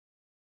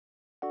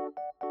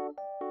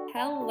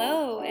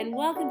Hello, and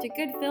welcome to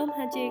Good Film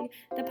Hunting,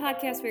 the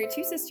podcast where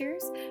two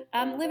sisters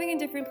living in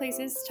different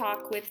places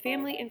talk with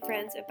family and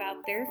friends about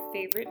their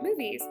favorite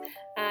movies.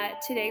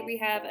 Today we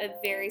have a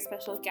very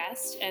special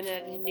guest and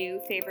a new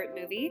favorite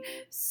movie,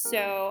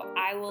 so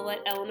I will let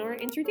Eleanor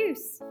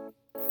introduce.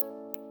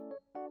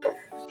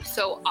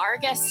 So our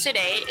guest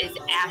today is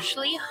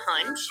Ashley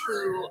Hunt,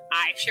 who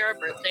I share a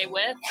birthday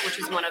with, which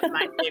is one of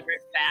my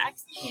favorite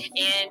facts,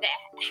 and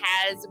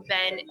has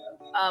been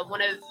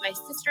one of my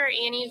sister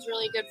Annie's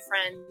really good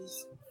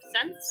friends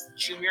since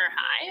junior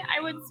high,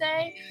 I would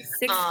say.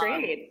 Sixth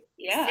grade.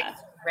 Yeah.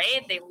 Sixth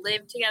grade. They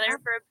lived together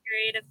for a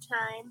period of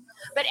time.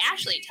 But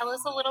Ashley, tell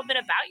us a little bit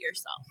about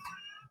yourself.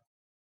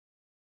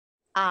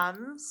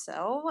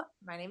 So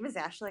my name is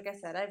Ashley. Like I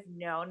said, I've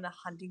known the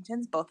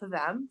Huntingtons, both of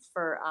them,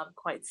 for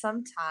quite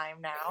some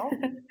time now.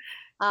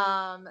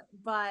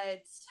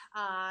 But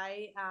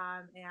I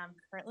am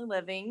currently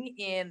living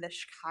in the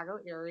Chicago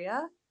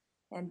area,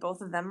 and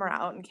both of them are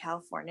out in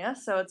California.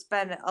 So it's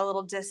been a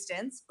little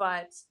distance,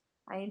 but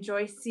I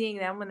enjoy seeing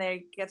them when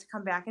they get to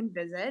come back and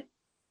visit.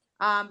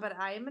 But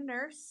I am a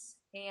nurse,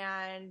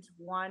 and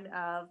one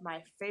of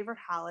my favorite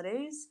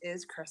holidays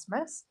is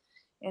Christmas.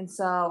 And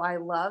so I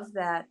love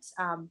that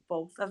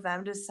both of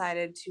them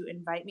decided to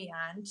invite me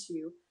on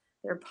to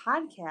their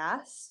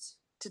podcast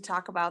to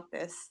talk about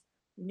this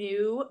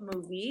new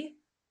movie,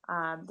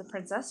 The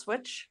Princess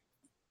Switch,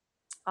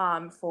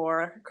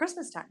 for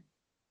Christmas time.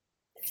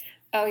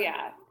 Oh,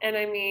 yeah. And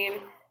I mean,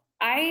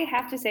 I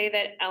have to say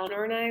that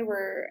Eleanor and I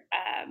were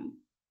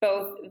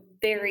both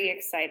very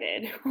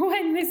excited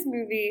when this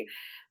movie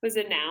was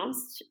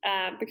announced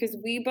because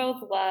we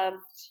both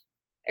loved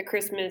A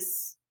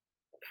Christmas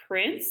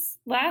Prince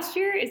last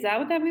year. Is that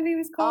what that movie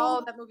was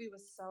called? Oh, that movie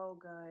was so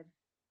good.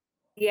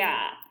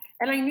 Yeah.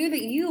 And I knew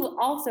that you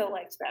also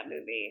liked that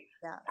movie.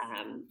 Yeah.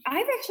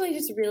 I've actually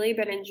just really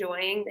been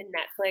enjoying the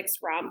Netflix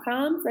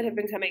rom-coms that have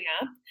been coming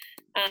up.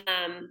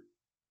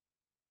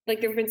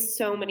 There have been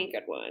so many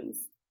good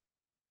ones.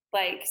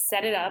 Like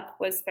Set It Up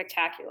was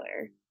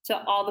spectacular.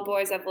 To All the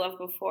Boys I've Loved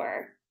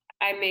Before,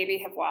 I maybe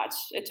have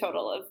watched a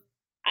total of,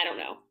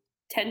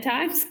 10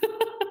 times.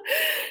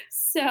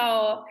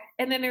 So,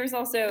 and then there's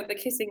also The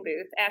Kissing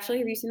Booth. Ashley,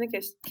 have you seen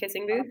The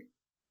Kissing Booth?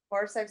 Of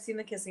course, I've seen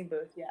The Kissing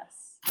Booth,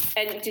 yes.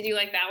 And did you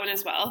like that one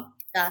as well?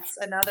 Yes,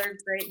 another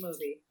great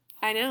movie.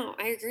 I know,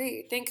 I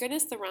agree. Thank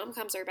goodness the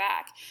rom-coms are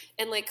back.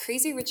 And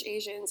Crazy Rich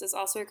Asians is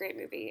also a great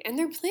movie. And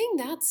they're playing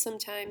that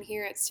sometime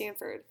here at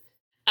Stanford.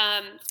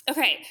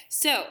 Okay,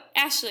 so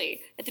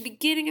Ashley, at the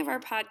beginning of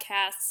our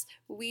podcasts,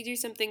 we do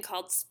something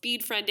called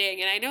speed friending.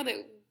 And I know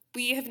that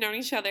we have known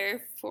each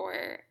other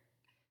for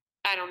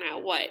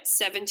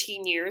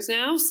 17 years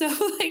now. So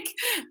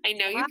I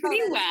know you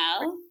pretty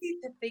well.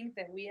 To think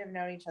that we have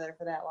known each other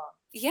for that long.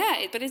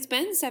 Yeah, but it's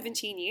been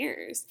 17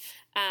 years.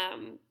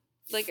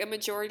 A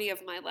majority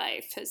of my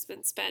life has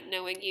been spent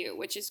knowing you,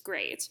 which is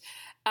great.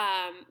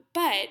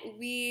 But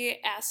we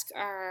ask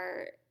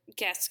our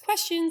guests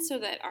questions so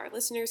that our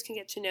listeners can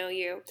get to know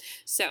you.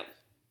 So,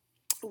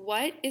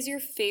 what is your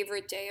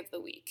favorite day of the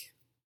week?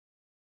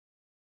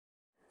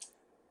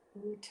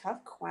 Ooh,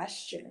 tough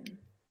question.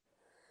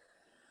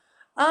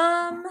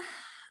 I'd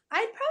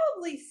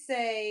probably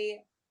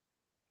say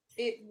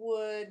it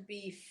would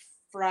be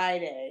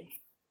Friday.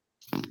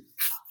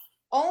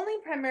 Only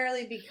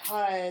primarily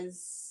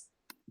because,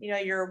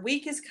 your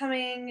week is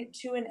coming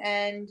to an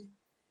end.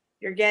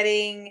 You're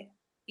getting,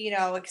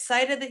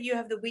 excited that you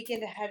have the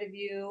weekend ahead of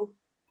you.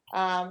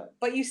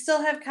 But you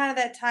still have kind of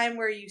that time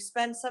where you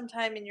spend some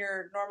time in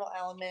your normal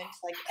element,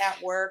 like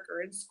at work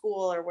or in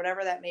school or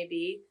whatever that may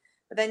be.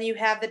 But then you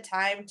have the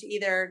time to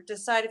either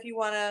decide if you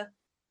want to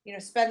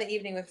spend the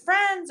evening with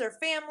friends or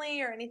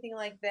family or anything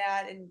like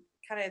that. And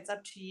kind of it's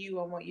up to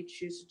you on what you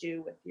choose to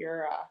do with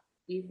your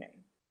evening.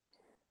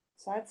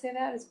 So I'd say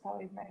that is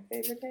probably my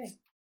favorite day.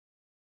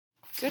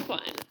 Good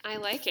one. I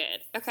like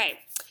it. Okay.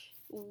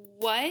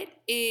 What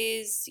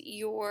is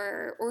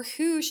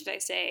who should I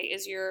say,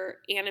 is your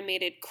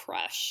animated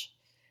crush?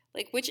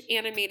 Which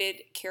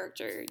animated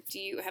character do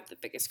you have the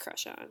biggest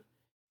crush on?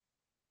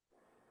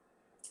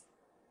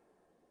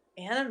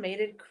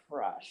 Animated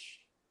crush.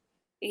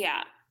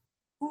 Yeah.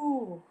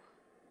 Ooh.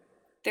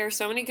 There are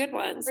so many good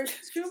ones. There's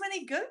too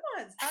many good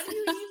ones. How do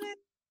you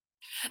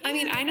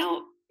even? I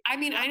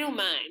know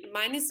mine.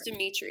 Mine is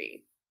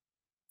Dimitri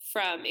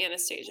from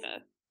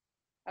Anastasia.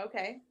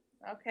 Okay,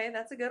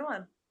 that's a good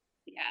one.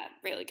 Yeah,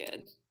 really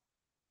good.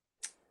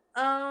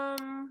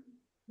 Trying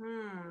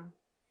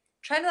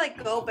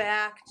to go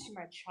back to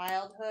my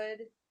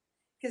childhood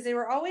because they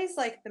were always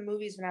the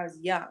movies when I was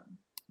young.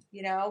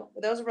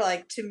 Those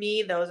were to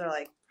me, those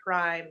are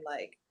prime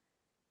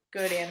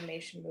good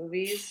animation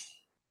movies.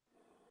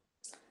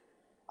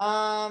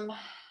 Wow.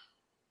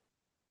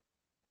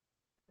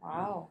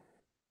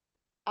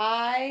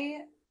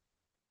 I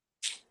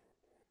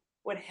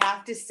would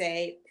have to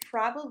say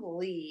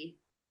probably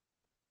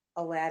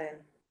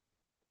Aladdin.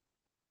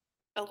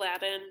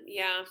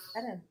 Yeah.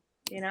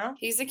 Aladdin,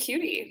 He's a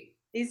cutie.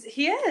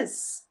 He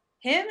is.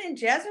 Him and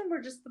Jasmine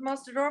were just the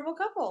most adorable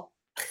couple.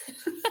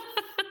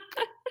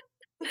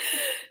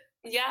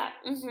 Yeah.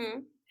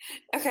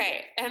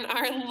 Okay, and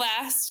our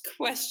last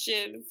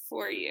question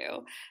for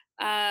you.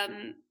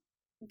 Um,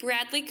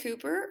 Bradley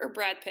Cooper or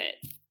Brad Pitt?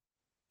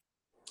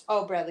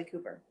 Oh, Bradley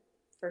Cooper,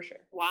 for sure.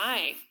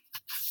 Why?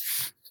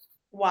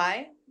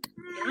 Why?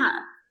 Yeah.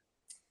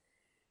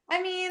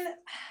 I mean,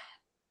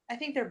 I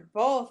think they're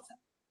both,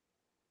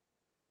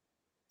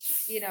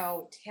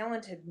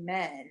 talented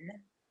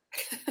men,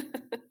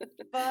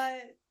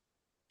 but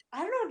I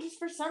don't know, just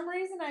for some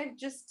reason I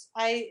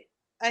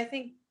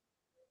think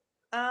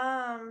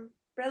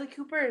Bradley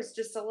Cooper is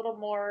just a little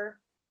more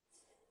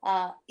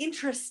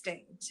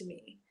interesting to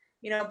me.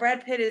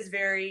 Brad Pitt is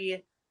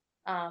very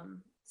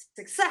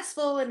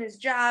successful in his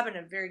job and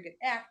a very good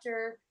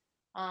actor.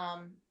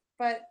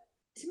 But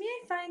to me,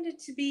 I find it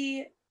to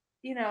be,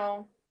 you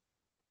know,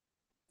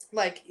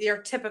 like your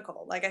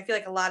typical. Like I feel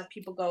like a lot of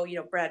people go,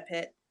 Brad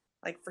Pitt,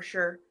 like for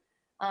sure.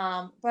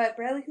 But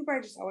Bradley Cooper,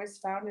 I just always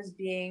found as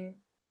being,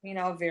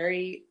 a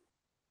very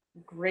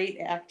great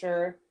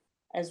actor,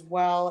 as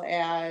well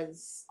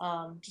as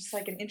just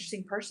like an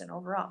interesting person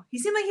overall. He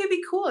seemed like he'd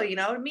be cool,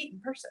 to meet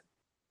in person.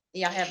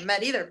 Yeah, I haven't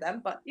met either of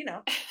them, but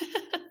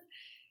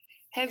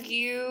Have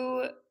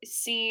you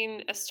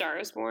seen A Star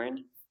Is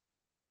Born?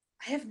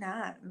 I have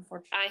not,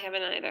 unfortunately. I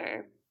haven't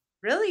either.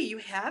 Really, you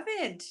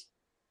haven't?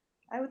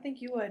 I would think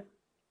you would.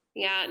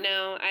 Yeah,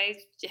 no, I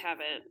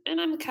haven't.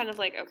 And I'm kind of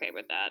like okay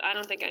with that. I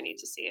don't think I need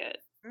to see it.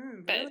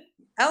 But Really?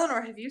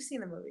 Eleanor, have you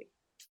seen the movie?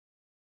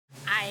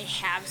 I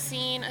have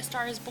seen A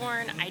Star Is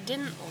Born. I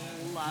didn't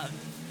love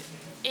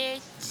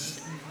it.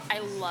 I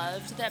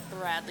loved that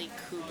Bradley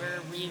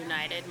Cooper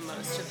reunited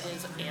most of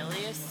his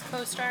Alias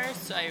co-stars,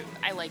 so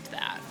I liked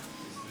that.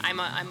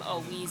 I'm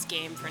always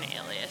game for an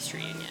Alias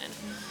reunion.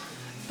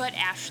 But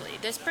Ashley,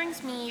 this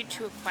brings me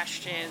to a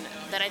question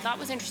that I thought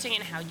was interesting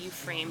in how you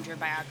framed your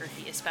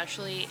biography,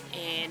 especially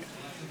in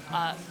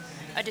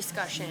a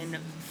discussion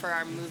for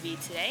our movie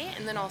today,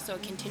 and then also a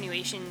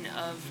continuation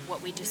of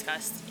what we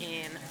discussed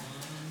in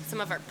some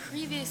of our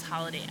previous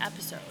holiday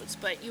episodes.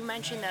 But you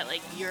mentioned that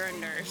like you're a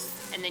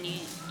nurse, and then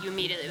you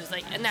immediately was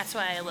like, and that's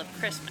why I love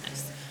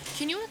Christmas.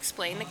 Can you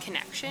explain the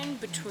connection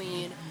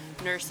between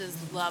nurses'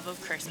 love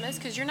of Christmas?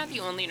 Because you're not the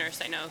only nurse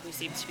I know who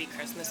seems to be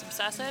Christmas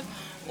obsessive,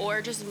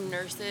 or just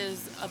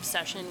nurses'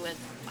 obsession with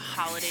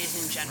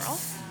holidays in general.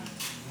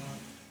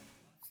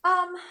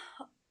 Um,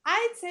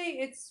 I'd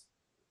say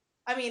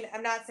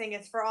I'm not saying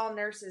it's for all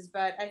nurses,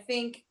 but I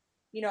think,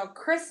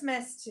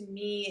 Christmas to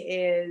me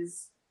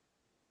is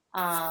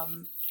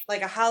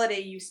like a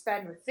holiday you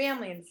spend with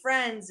family and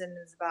friends, and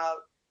is about,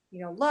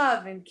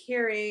 love and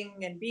caring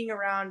and being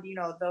around,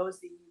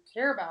 those that you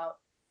care about.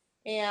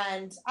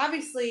 And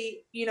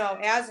obviously,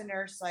 as a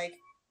nurse, like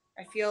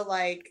I feel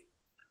like,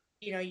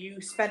 you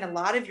spend a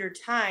lot of your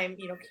time,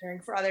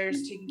 caring for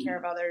others, taking care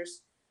of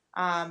others,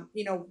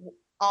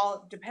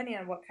 all depending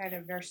on what kind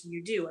of nursing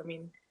you do. I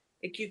mean,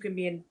 you can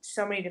be in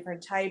so many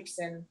different types,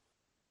 and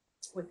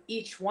with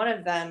each one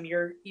of them,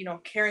 you're,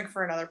 caring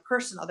for another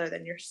person other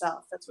than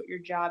yourself. That's what your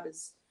job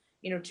is,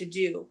 to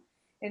do.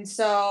 And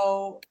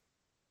so,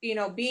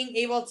 being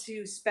able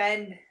to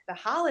spend the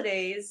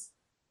holidays,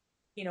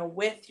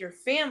 with your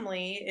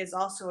family is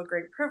also a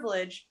great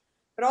privilege.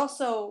 But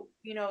also,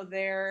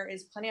 there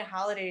is plenty of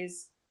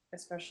holidays,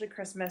 especially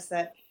Christmas,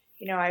 that,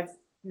 I've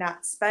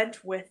not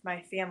spent with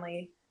my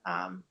family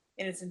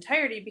in its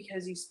entirety,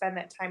 because you spend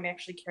that time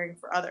actually caring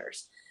for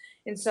others.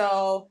 And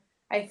so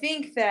I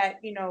think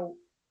that,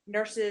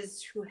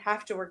 nurses who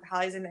have to work the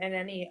holidays, and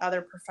any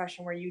other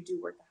profession where you do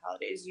work the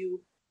holidays,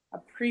 you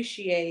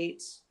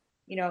appreciate,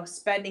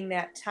 spending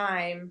that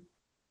time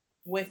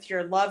with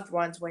your loved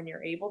ones when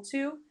you're able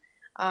to.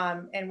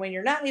 And when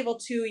you're not able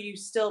to, you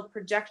still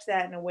project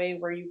that in a way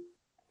where you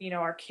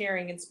are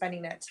caring and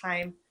spending that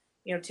time,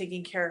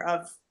 taking care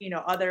of,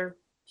 other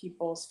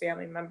people's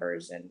family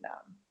members and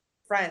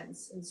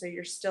friends. And so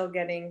you're still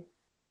getting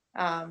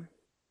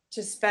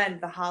to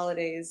spend the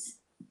holidays,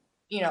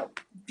 you know,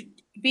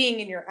 being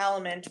in your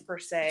element per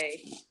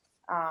se,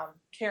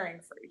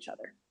 caring for each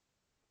other.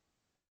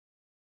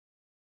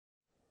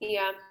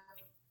 Yeah.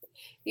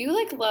 You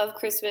like love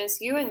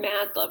Christmas. You and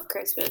Mad love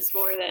Christmas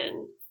more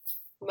than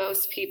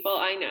most people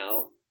I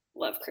know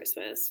love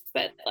Christmas.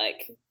 But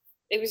like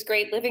it was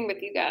great living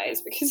with you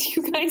guys because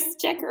you guys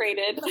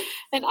decorated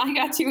and I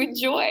got to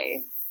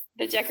enjoy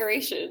the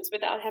decorations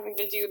without having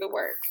to do the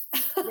work.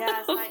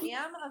 Yes, I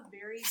am a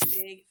very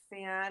big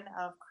fan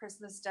of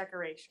Christmas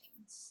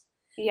decorations.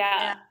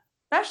 Yeah. And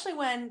especially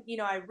when,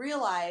 I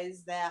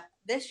realize that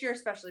this year,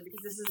 especially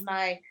because this is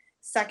my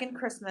second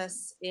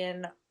Christmas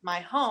in my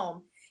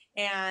home.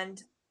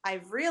 And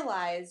I've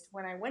realized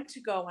when I went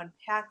to go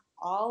unpack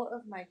all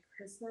of my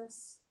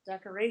Christmas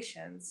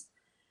decorations,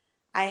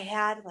 I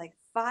had like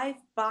 5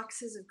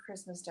 boxes of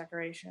Christmas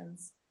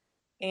decorations.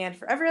 And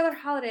for every other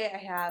holiday, I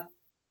have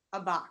a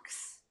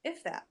box,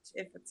 if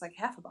it's like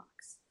half a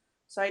box.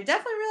 So I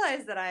definitely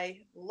realized that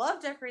I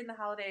love decorating the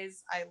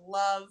holidays. I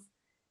love,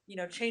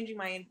 changing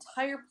my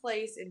entire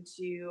place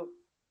into,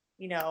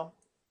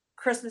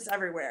 Christmas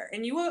everywhere.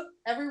 And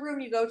every room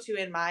you go to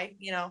in my,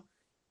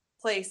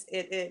 place,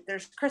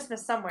 there's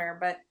Christmas somewhere.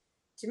 But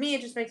to me,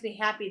 it just makes me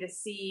happy to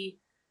see,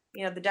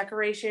 the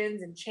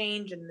decorations and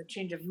the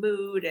change of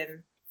mood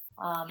and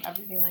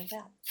everything like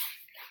that.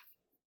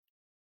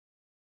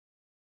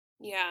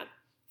 Yeah.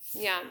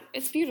 Yeah.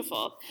 It's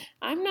beautiful.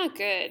 I'm not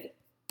good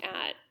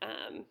at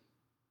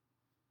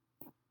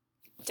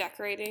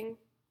decorating,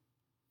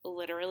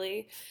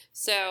 literally.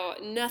 So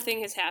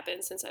nothing has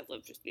happened since I've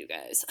lived with you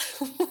guys.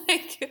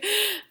 Like,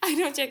 I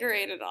don't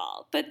decorate at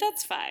all, but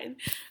that's fine.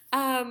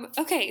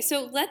 Okay,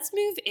 so let's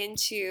move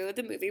into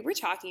the movie we're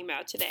talking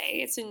about today.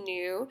 It's a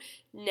new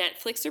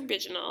Netflix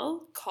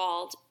original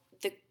called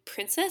The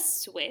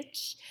Princess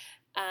Switch.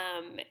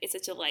 It's a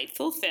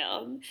delightful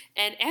film.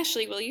 And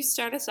Ashley, will you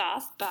start us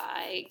off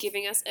by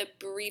giving us a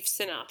brief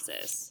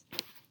synopsis?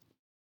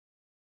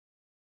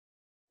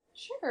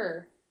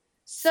 Sure.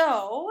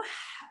 So,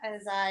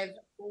 as I've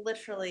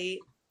literally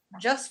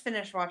just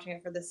finished watching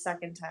it for the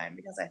second time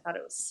because I thought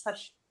it was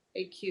such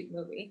a cute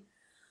movie.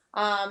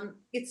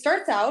 It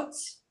starts out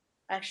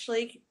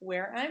actually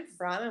where I'm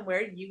from and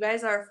where you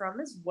guys are from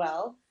as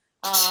well,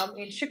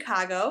 in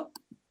Chicago.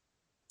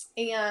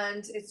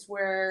 And it's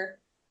where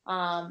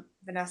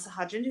Vanessa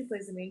Hudgens, who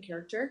plays the main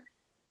character,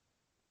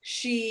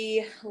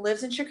 she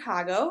lives in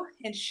Chicago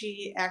and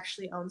she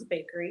actually owns a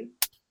bakery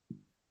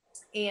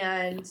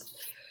and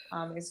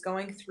is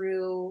going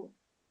through,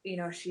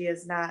 she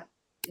is not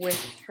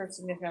with her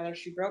significant other.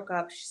 She broke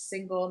up. She's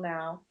single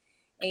now.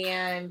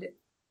 And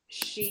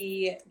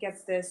she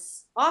gets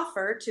this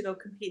offer to go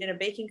compete in a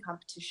baking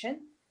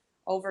competition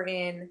over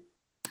in,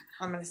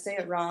 I'm going to say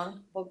it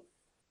wrong,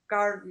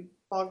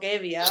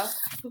 Bulgaria.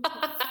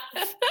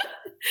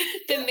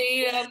 The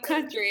made-up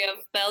country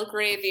of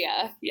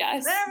Belgravia.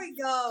 Yes. There we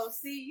go.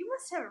 See, you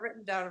must have it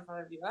written down in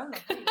front of you. I don't know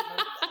how you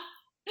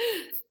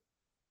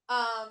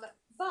remember that.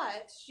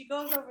 But she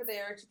goes over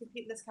there to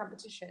compete in this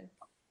competition.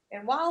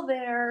 And while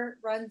there,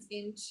 runs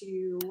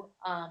into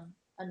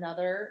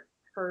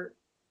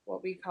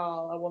what we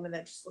call a woman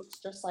that just looks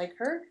just like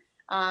her,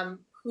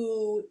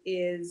 who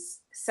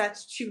is set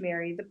to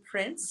marry the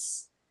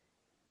prince.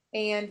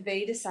 And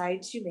they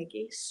decide to make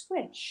a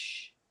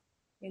switch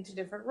into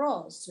different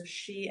roles. So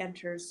she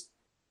enters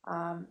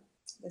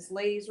this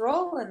lady's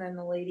role, and then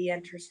the lady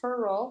enters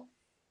her role.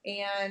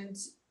 And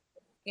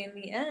in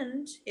the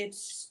end,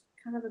 it's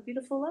kind of a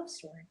beautiful love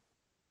story.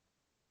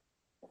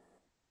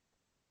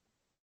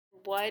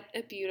 What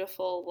a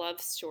beautiful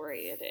love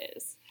story it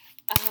is.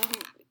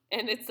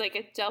 And it's like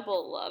a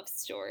double love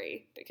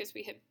story because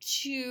we have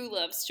two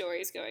love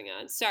stories going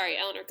on. Sorry,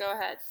 Eleanor, go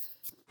ahead.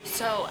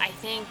 So I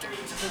think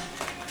the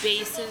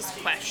basis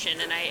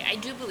question, and I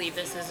do believe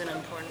this is an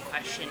important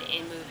question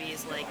in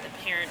movies like The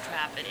Parent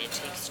Trap and It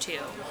Takes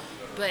Two,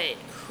 but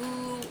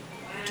who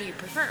do you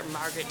prefer,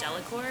 Margaret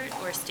Delacourt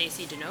or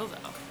Stacey DeNovo?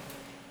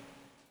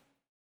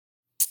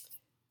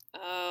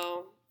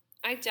 Oh,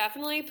 I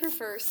definitely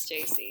prefer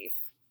Stacey.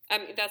 I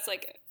mean, that's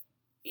like,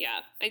 yeah,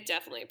 I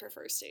definitely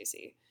prefer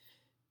Stacey.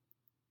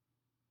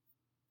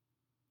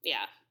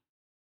 Yeah.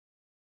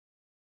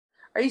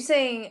 Are you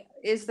saying,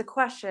 is the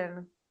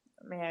question,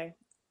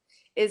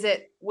 is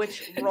it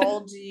which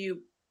role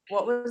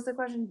what was the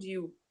question? Do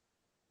you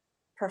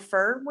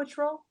prefer which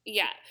role?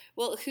 Yeah.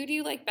 Well, who do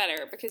you like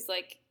better? Because,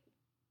 like,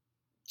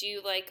 do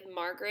you like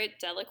Margaret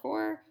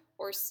Delacourt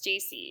or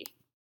Stacey?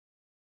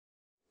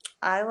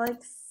 I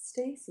like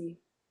Stacey.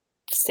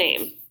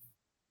 Same.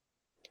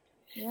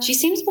 Yeah. She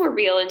seems more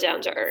real and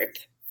down to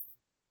earth.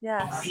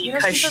 Yes.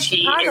 Because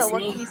she's from Chicago.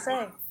 What can you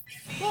say?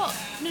 Well,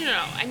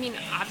 no. I mean,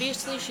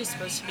 obviously she's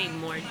supposed to be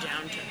more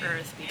down to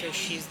earth because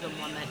she's the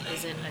one that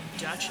isn't a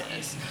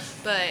duchess.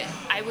 But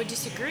I would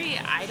disagree.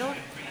 I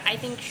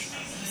think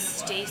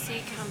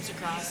Stacey comes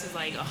across as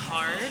like a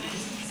hard,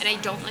 and I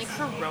don't like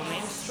her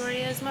romance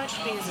story as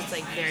much because it's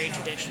like very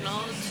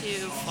traditional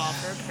to fall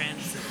for a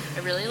prince. I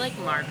really like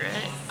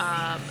Margaret,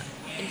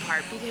 in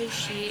part because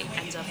she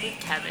ends up with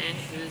Kevin,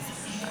 who's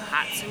a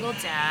hot single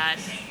dad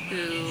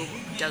who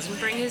doesn't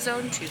bring his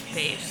own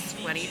toothpaste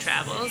when he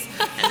travels,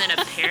 and then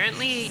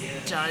apparently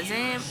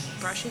doesn't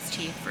brush his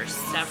teeth for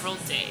several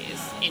days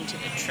into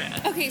the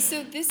trip. Okay,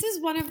 so this is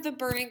one of the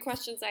burning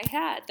questions I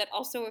had that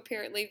also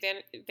apparently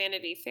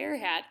Vanity Fair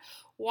had.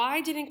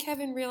 Why didn't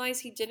Kevin realize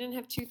he didn't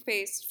have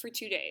toothpaste for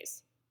 2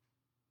 days?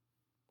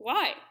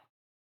 Why?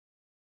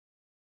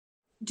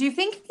 Do you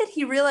think that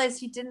he realized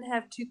he didn't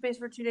have toothpaste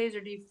for 2 days,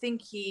 or do you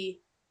think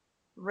he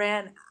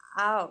ran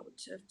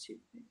out of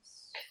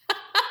toothpaste?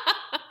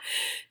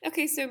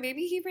 Okay, so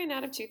maybe he ran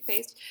out of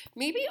toothpaste.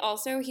 Maybe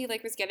also he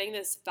like was getting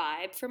this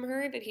vibe from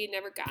her that he had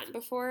never gotten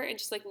before and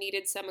just like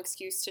needed some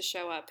excuse to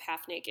show up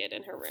half naked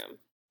in her room.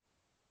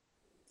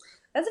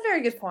 That's a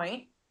very good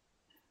point.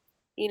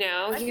 You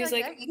know, he was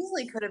like that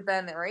easily could have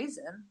been a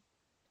reason.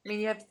 I mean,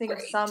 you have to think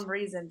of some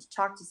reason to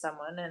talk to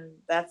someone,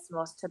 and that's the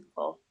most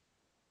typical,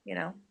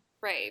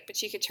 Right, but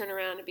she could turn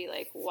around and be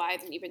like, why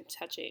haven't you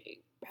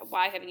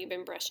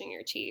been brushing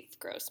your teeth?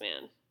 Gross,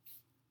 man.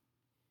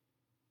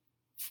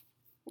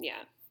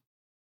 Yeah.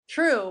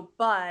 True,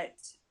 but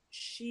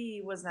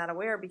she was not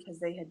aware because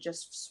they had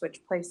just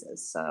switched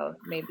places, so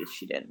maybe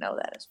she didn't know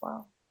that as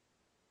well.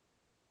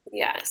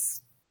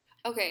 Yes.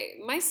 Okay,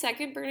 my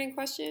second burning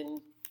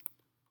question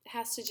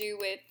has to do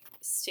with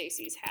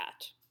Stacy's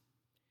hat.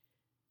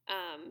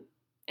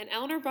 And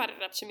Eleanor brought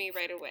it up to me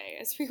right away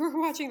as we were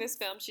watching this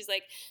film. She's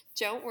like,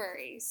 "Don't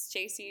worry,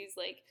 Stacy's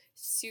like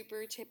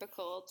super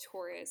typical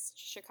tourist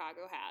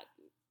Chicago hat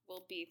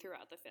will be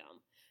throughout the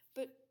film."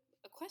 But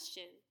a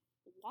question,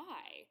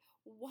 why?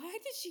 Why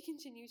did she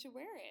continue to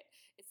wear it?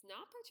 It's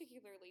not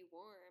particularly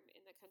warm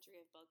in the country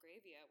of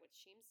Belgravia,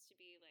 which seems to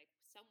be like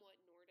somewhat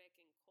Nordic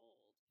and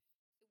cold.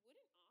 It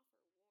wouldn't offer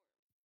warmth.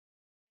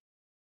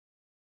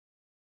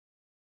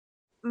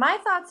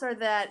 My thoughts are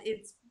that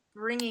it's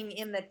bringing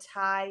in the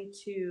tie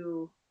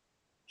to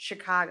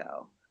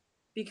Chicago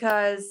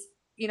because,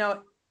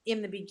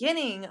 in the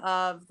beginning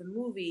of the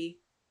movie,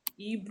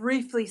 you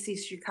briefly see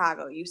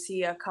Chicago. You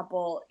see a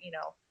couple,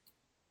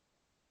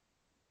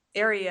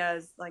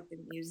 areas like the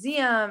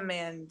museum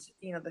and,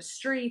 the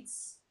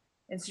streets.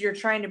 And so you're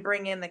trying to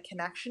bring in the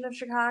connection of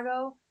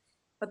Chicago.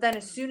 But then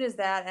as soon as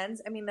that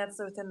ends, I mean, that's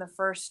within the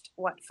first,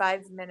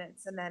 5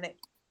 minutes. And then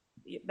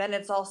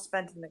it's all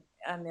spent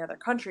on the other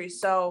countries.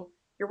 So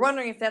you're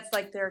wondering if that's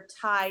like their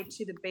tie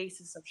to the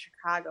basis of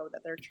Chicago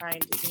that they're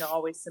trying to,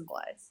 always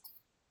symbolize.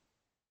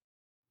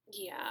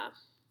 Yeah.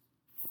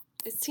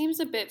 It seems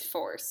a bit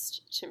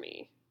forced to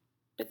me,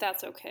 but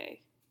that's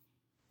okay.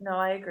 No,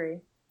 I agree.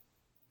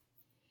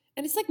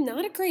 And it's like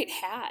not a great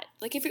hat.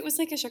 Like if it was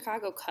like a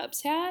Chicago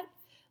Cubs hat,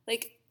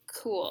 like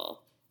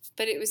cool.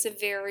 But it was a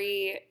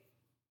very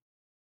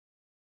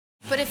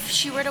But if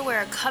she were to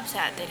wear a Cubs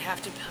hat, they'd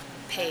have to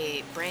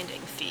pay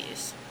branding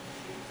fees.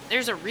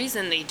 There's a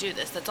reason they do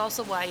this. That's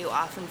also why you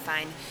often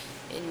find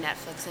in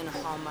Netflix and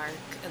Hallmark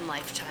and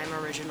Lifetime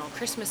original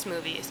Christmas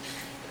movies,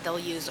 they'll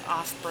use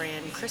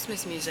off-brand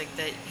Christmas music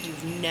that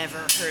you've never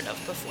heard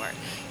of before.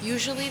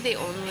 Usually they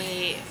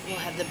only will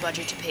have the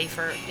budget to pay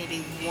for maybe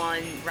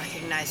one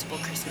recognizable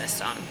Christmas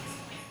song.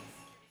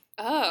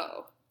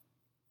 Oh.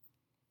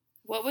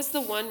 What was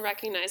the one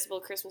recognizable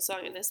Christmas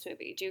song in this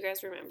movie? Do you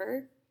guys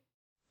remember?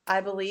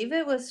 I believe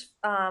it was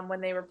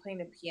when they were playing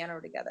the piano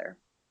together.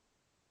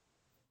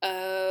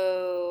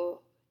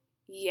 Oh,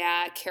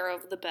 yeah, Carol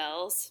of the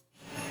Bells.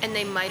 And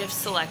they might have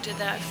selected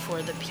that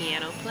for the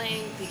piano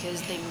playing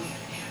because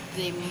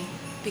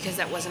because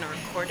that wasn't a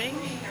recording,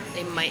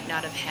 they might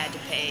not have had to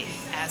pay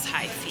as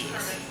high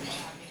fees.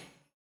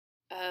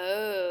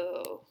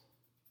 Oh.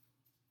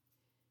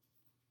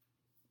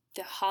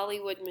 The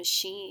Hollywood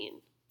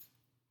machine.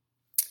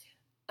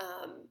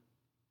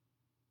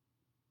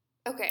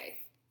 Okay.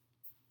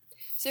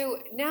 So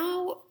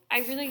now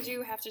I really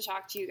do have to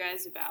talk to you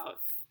guys about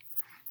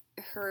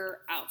her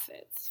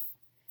outfits.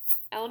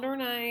 Eleanor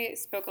and I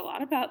spoke a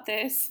lot about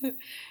this,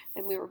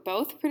 and we were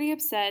both pretty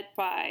upset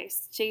by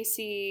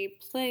Stacy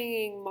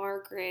playing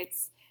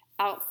Margaret's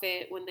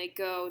outfit when they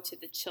go to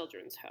the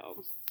children's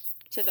home,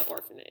 to the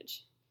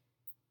orphanage.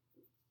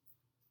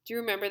 Do you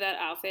remember that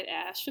outfit,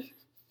 Ash?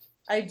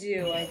 I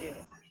do.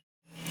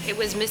 It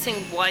was missing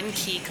one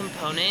key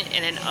component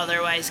in an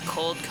otherwise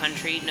cold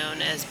country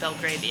known as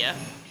Belgravia.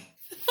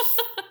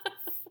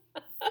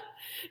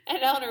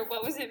 And Eleanor,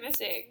 what was it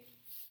missing?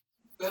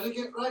 Better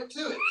get right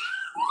to it.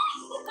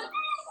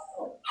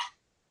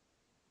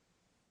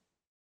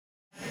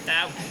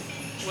 That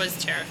was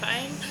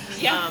terrifying.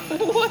 Yeah.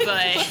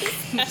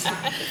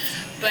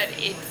 But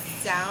it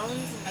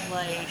sounds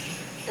like,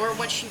 or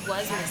what she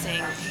was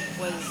missing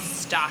was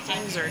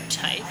stockings or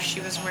tights.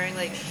 She was wearing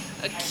like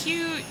a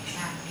cute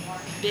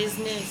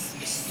business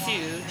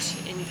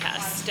suit in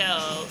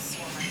pastels.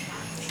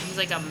 It was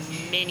like a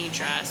mini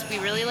dress. We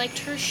really liked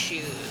her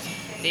shoes.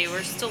 They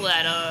were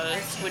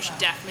stilettos, which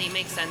definitely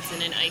makes sense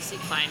in an icy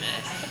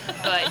climate.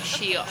 But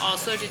she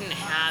also didn't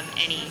have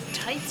any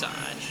tights on.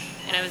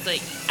 And I was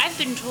like, I've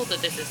been told that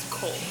this is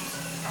cold.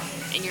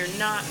 And you're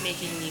not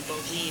making me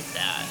believe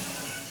that.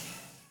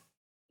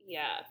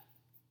 Yeah.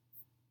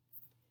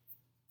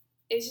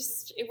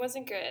 It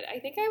wasn't good. I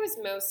think I was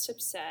most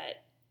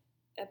upset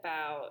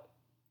about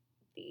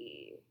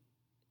the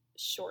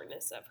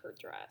shortness of her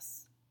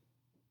dress.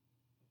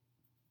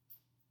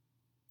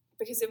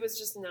 Because it was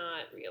just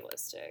not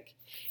realistic.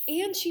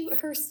 And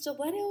her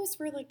stilettos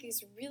were like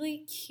these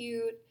really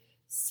cute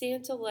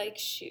Santa-like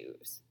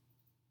shoes.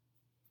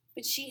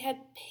 But she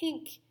had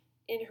pink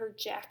in her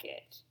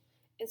jacket.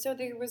 And so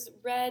there was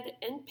red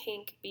and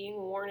pink being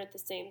worn at the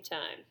same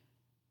time.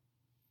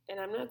 And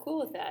I'm not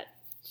cool with that.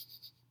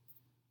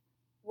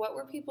 What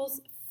were people's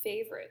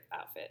favorite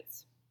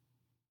outfits?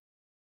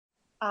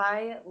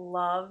 I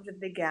loved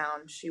the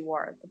gown she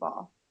wore at the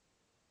ball.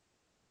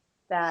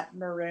 That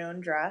maroon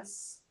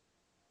dress.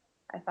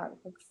 I thought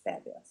it looked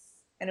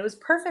fabulous. And it was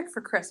perfect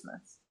for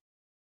Christmas.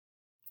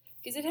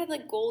 Because it had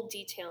like gold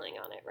detailing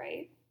on it,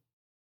 right?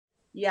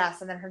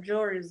 Yes, and then her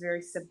jewelry was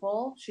very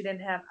simple.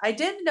 I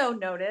did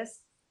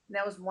notice, and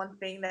that was one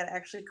thing that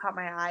actually caught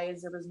my eye,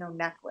 is there was no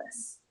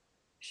necklace.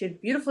 She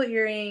had beautiful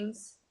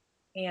earrings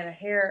and a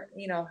hair,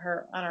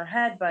 her on her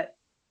head, but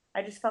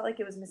I just felt like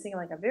it was missing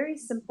like a very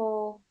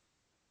simple,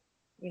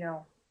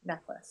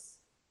 necklace.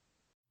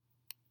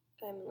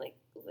 I'm like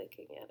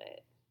looking at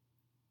it.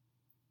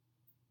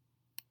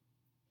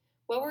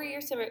 What were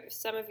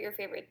some of your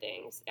favorite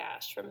things,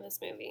 Ash, from this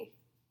movie?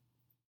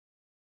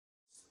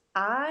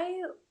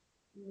 I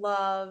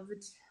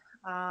loved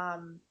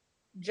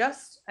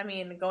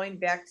going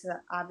back to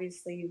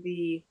obviously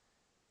the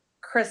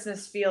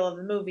Christmas feel of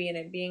the movie and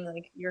it being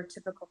like your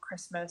typical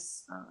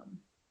Christmas,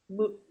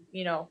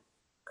 you know,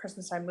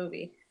 Christmas time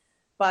movie.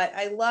 But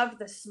I loved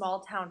the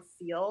small town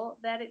feel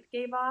that it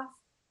gave off,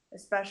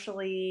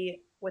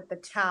 especially with the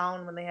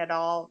town when they had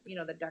all,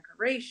 the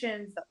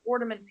decorations, the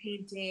ornament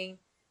painting,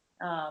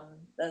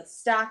 the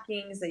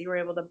stockings that you were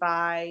able to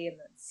buy, and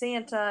the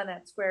Santa and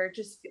that square. It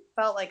just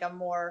felt like a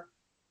more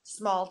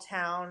small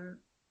town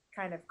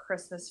kind of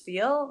Christmas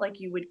feel,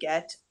 like you would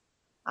get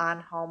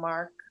on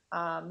Hallmark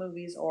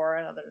movies or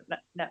in other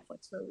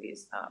Netflix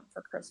movies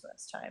for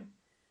Christmas time.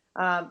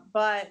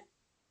 But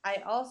I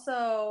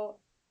also,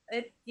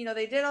 they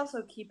did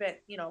also keep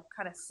it,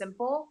 kind of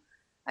simple.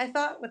 I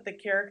thought with the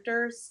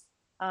characters,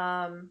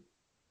 there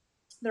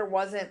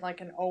wasn't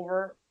like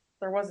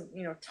there wasn't,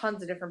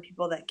 tons of different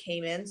people that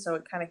came in. So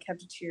it kind of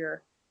kept it to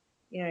your,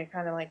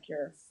 kind of like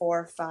your 4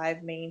 or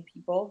 5 main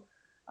people.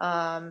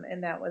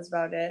 And that was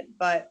about it.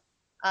 But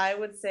I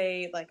would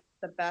say like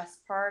the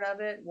best part of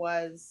it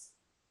was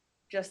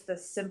just the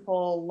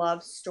simple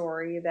love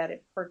story that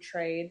it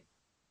portrayed,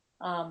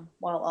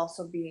 while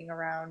also being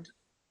around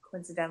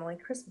coincidentally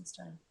Christmas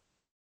time.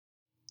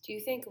 Do you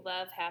think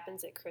love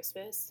happens at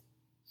Christmas?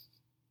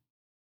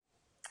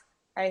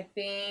 I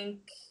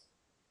think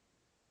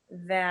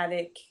that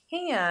it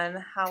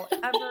can.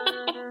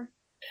 However,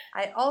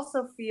 I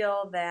also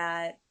feel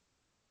that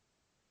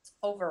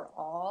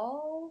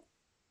overall,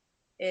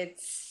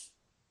 it's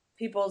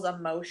people's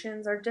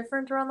emotions are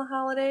different around the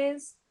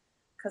holidays.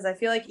 Because I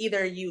feel like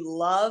either you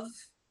love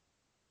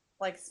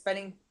like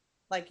spending,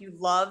 like you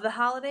love the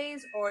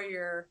holidays, or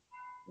you're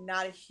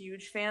not a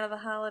huge fan of the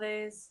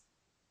holidays.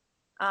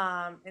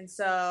 And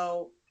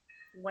so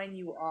when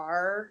you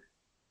are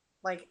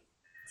like,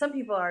 some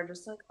people are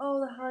just like, oh,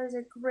 the holidays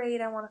are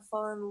great. I want to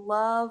fall in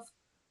love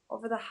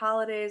over the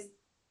holidays.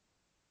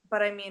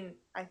 But I mean,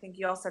 I think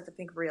you also have to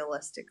think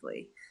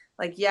realistically.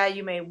 Like, yeah,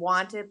 you may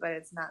want it, but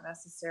it's not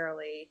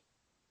necessarily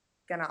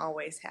gonna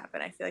always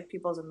happen. I feel like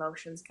people's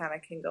emotions kind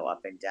of can go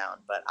up and down,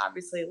 but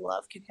obviously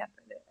love can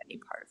happen at any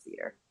part of the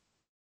year.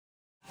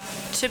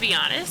 To be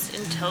honest,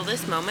 until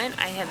this moment,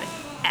 I have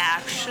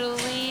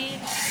actually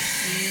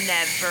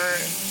never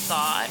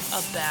thought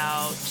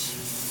about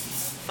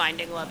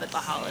finding love at the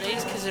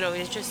holidays because it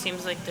always just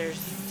seems like there's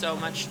so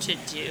much to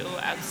do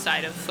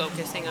outside of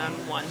focusing on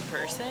one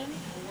person.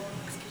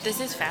 This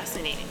is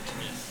fascinating to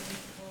me.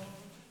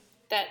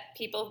 That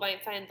people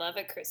might find love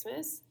at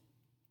Christmas?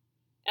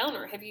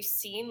 Eleanor, have you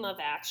seen Love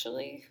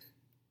Actually?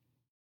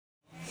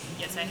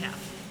 Yes, I have.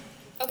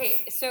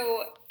 Okay,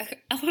 so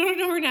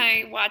Eleanor and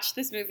I watched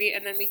this movie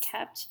and then we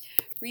kept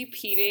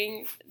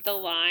repeating the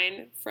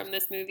line from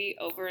this movie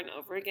over and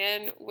over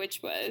again,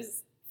 which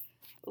was,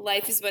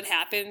 life is what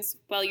happens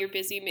while you're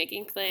busy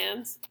making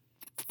plans.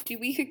 Do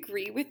we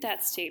agree with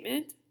that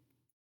statement?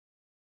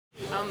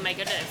 Oh my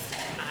goodness.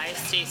 I,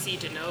 Stacy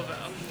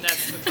DeNovo.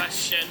 That's the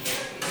question.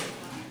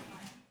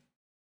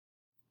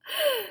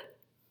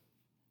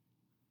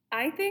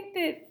 I think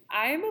that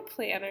I am a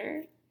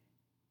planner,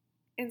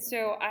 and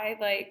so I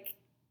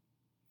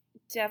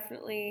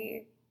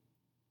definitely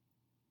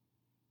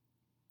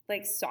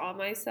saw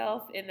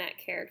myself in that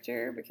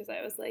character because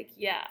I was like,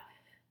 yeah,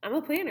 I'm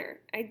a planner.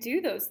 I do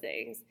those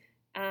things.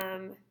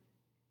 And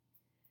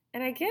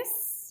I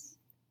guess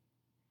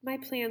my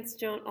plans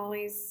don't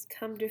always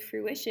come to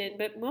fruition,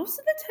 but most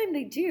of the time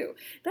they do.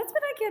 That's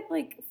what I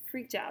get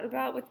freaked out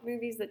about with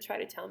movies that try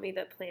to tell me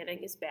that planning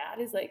is bad.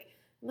 Is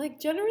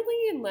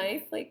generally in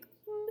life,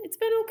 it's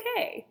been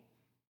okay.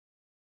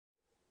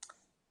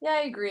 Yeah,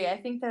 I agree. I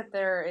think that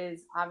there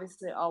is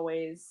obviously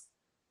always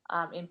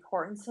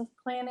importance of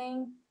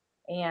planning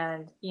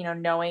and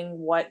knowing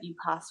what you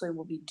possibly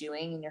will be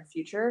doing in your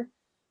future.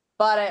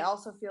 But I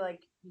also feel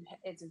like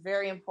it's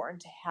very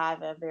important to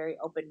have a very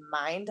open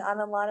mind on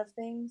a lot of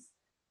things,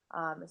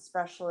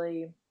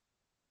 especially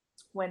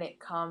when it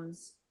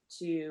comes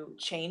to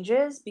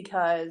changes,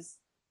 because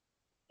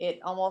it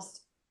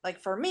almost,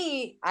 like, for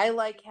me, I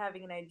like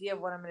having an idea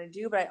of what I'm going to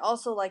do, but I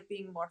also like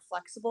being more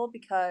flexible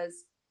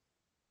because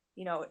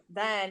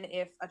then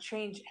if a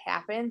change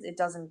happens, it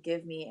doesn't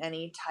give me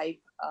any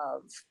type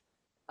of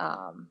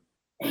um,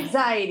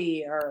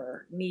 anxiety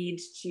or need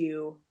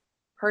to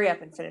hurry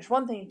up and finish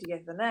one thing to get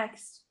to the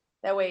next.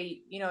 That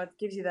way, it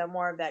gives you that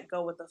more of that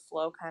go with the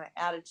flow kind of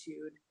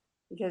attitude,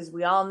 because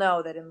we all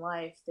know that in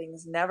life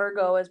things never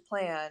go as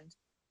planned.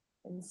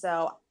 And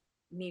so,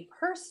 me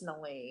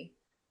personally,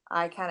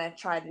 I kind of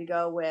tried to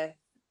go with,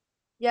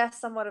 yes,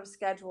 somewhat of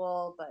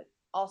schedule, but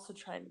also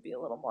trying to be a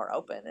little more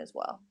open as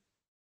well.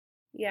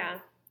 Yeah.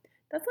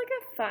 That's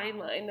a fine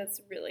line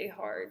that's really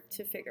hard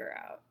to figure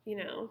out.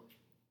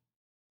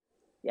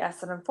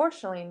 Yes, and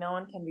unfortunately, no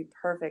one can be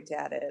perfect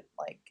at it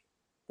like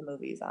the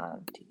movies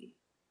on TV.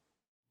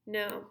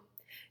 No.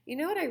 You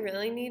know what I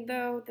really need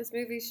though? This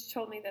movie's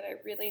told me that I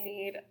really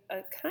need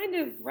a kind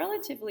of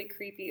relatively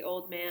creepy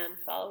old man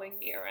following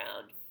me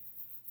around.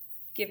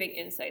 giving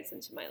insights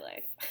into my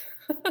life.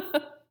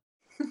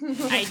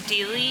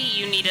 Ideally,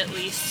 you need at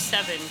least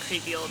 7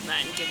 creepy old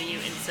men giving you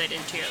insight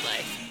into your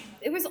life.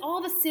 It was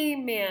all the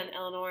same man,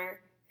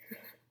 Eleanor.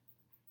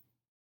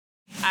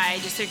 I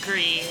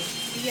disagree.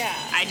 Yeah.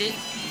 I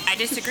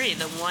disagree.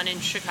 The one in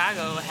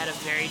Chicago had a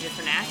very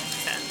different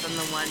accent than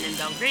the one in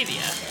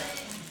Belgravia.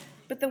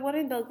 But the one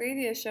in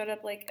Belgravia showed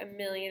up like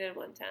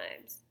 1,000,001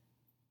 times.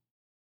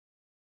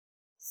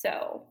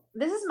 So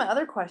This is my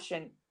other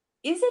question.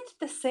 Is it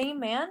the same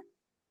man?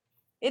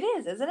 It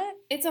is, isn't it?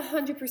 it's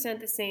 100%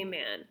 the same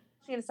man.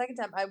 Actually, the second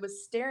time I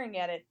was staring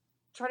at it,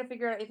 trying to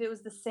figure out if it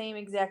was the same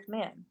exact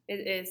man.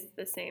 It is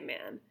the same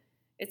man.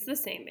 It's the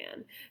same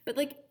man. But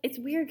like it's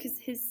weird because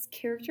his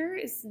character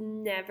is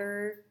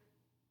never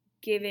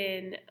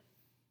given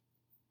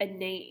a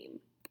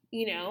name,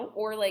 you know,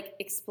 or like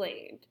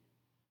explained.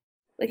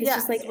 Like it's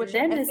just like, which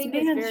then I this think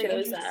is man very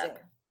shows interesting. up.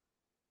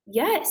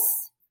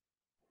 Yes.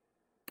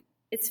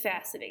 It's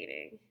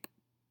fascinating.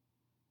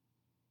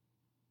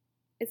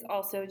 It's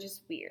also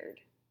just weird.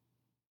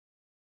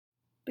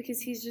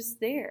 Because he's just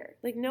there.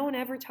 Like no one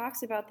ever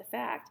talks about the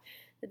fact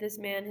that this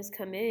man has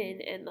come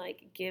in and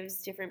like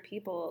gives different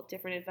people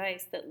different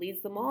advice that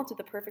leads them all to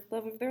the perfect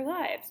love of their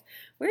lives.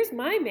 Where's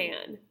my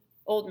man?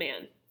 Old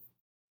man.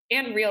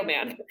 And real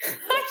man.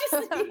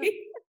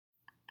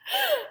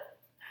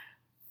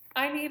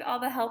 I need all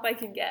the help I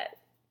can get.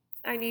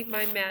 I need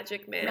my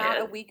magic man.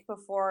 Not a week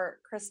before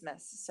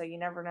Christmas, so you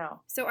never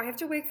know. So I have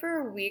to wait for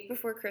a week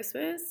before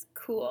Christmas?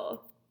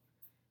 Cool.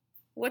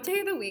 What day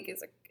of the week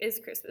is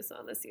Christmas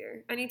on this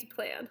year? I need to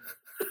plan.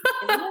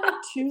 Isn't it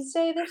a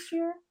Tuesday this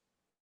year?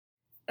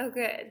 Oh,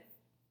 good.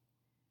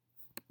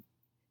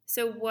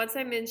 So once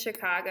I'm in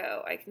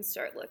Chicago, I can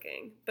start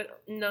looking,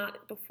 but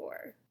not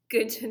before.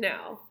 Good to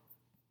know.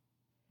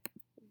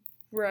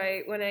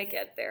 Right when I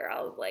get there,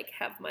 I'll like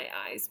have my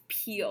eyes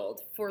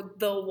peeled for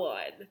the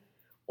one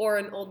or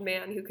an old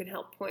man who can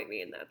help point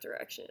me in that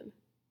direction.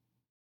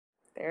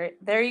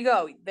 There you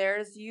go.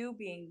 There's you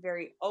being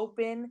very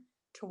open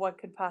to what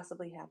could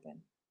possibly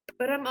happen.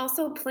 But I'm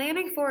also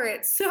planning for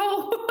it,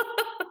 so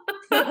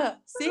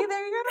See,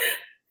 there you go.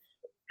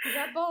 You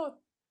got both.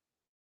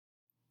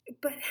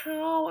 But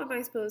how am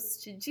I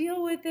supposed to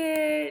deal with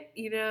it?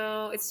 You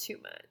know, it's too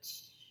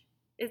much.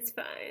 It's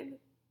fine.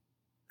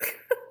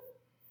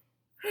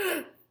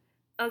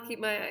 I'll keep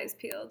my eyes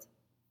peeled.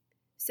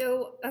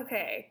 So,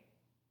 okay.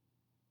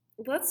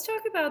 Let's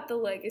talk about the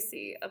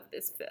legacy of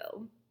this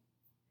film.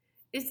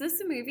 Is this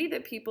a movie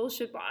that people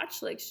should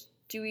watch? Like,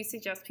 do we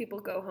suggest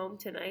people go home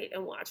tonight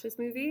and watch this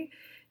movie?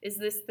 Is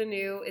this the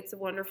new It's a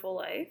Wonderful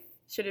Life?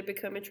 Should it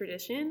become a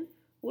tradition?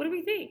 What do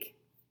we think?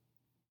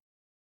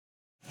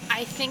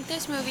 I think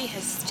this movie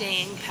has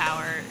staying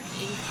power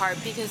in part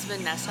because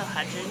Vanessa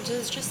Hudgens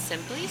is just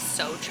simply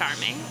so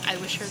charming. I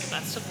wish her the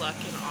best of luck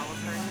in all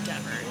of her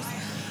endeavors.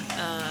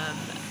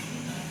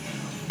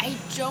 I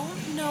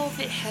don't know if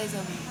it has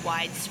a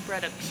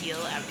widespread appeal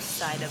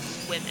outside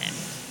of women.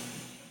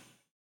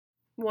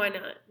 Why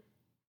not?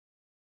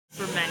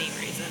 For many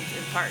reasons,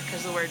 in part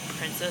because the word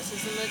princess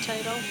is in the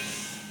title.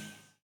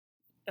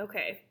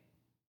 Okay.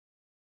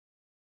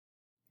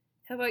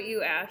 How about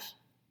you, Ash?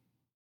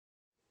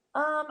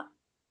 I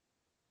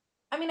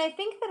mean, I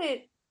think that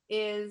it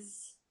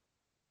is,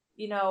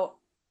 you know,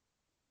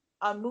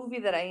 a movie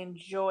that I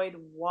enjoyed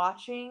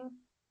watching.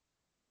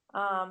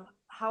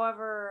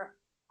 However,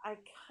 I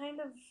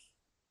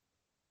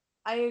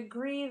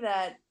agree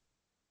that,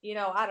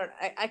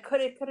 I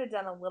could have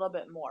done a little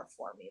bit more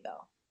for me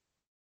though.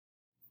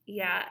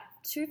 Yeah,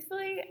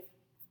 truthfully,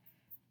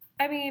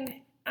 I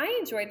mean, I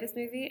enjoyed this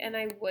movie and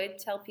I would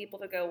tell people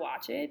to go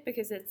watch it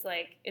because it's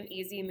like an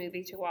easy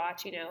movie to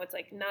watch, you know, it's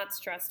like not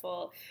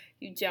stressful.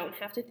 You don't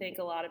have to think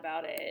a lot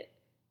about it.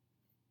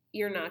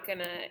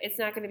 It's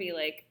not gonna be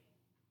like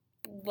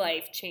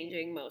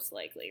life-changing most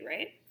likely,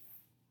 right?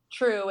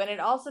 True, and it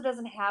also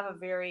doesn't have a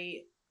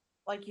very,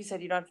 like you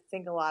said, you don't have to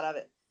think a lot of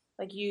it.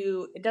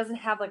 It doesn't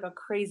have like a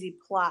crazy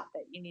plot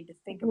that you need to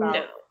think about.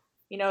 No.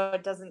 You know,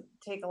 it doesn't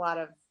take a lot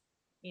of,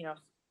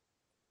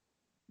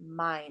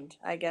 mind,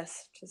 I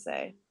guess to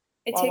say.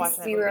 It while takes watching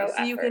that zero movie.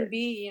 So you can effort.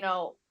 be,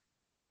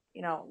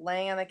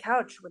 laying on the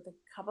couch with a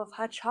cup of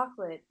hot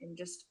chocolate and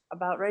just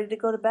about ready to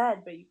go to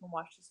bed, but you can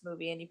watch this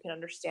movie and you can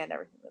understand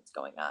everything that's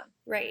going on.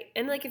 Right.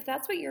 And like if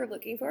that's what you're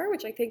looking for,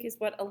 which I think is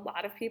what a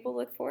lot of people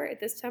look for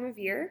at this time of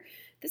year,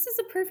 this is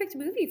a perfect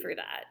movie for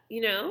that, you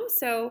know?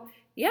 So,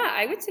 yeah,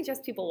 I would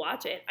suggest people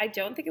watch it. I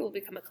don't think it will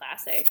become a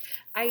classic.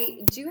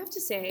 I do have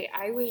to say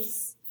I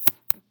was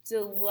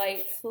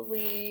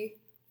delightfully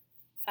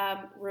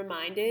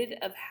reminded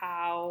of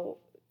how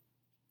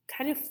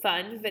kind of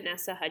fun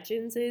Vanessa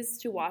Hudgens is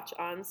to watch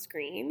on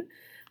screen.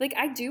 Like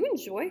I do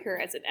enjoy her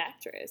as an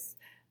actress.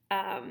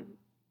 I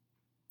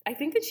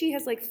think that she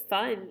has like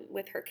fun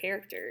with her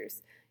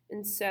characters,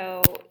 and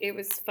so it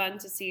was fun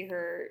to see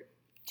her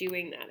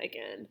doing that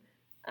again.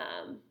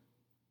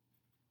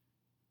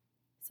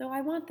 So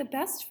I want the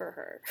best for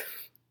her.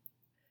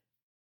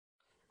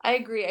 I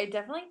agree. I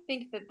definitely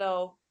think that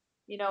though,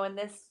 in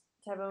this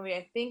type of movie,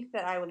 I think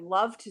that I would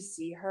love to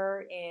see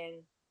her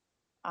in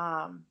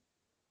um,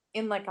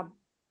 in like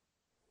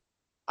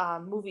a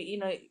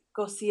movie,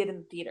 go see it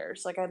in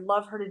theaters. Like I'd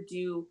love her to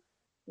do,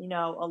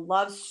 a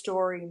love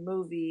story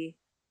movie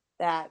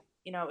that,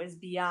 is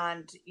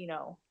beyond,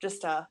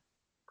 just a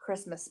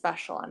Christmas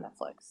special on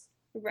Netflix.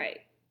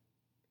 Right.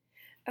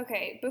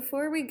 Okay,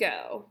 before we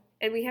go,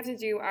 and we have to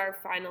do our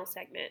final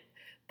segment,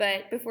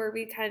 but before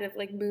we kind of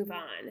like move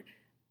on,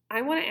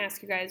 I want to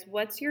ask you guys,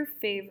 what's your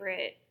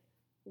favorite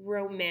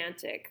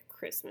romantic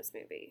Christmas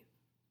movie?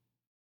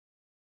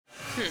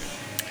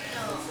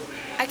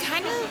 I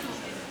kind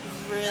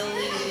of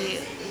really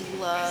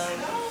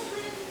love.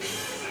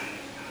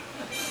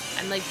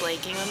 I'm like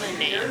blanking on the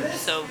name,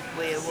 so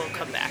it will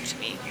come back to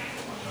me.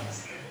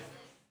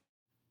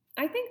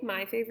 I think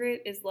my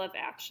favorite is Love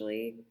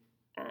Actually.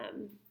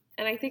 Um,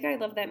 and I think I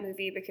love that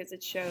movie because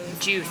it shows.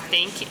 Do you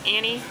think,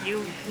 Annie?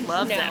 You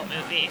love No. that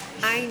movie.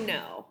 I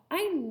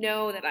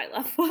know that I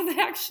love Love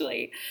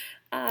Actually.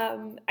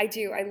 I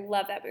do. I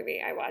love that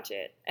movie. I watch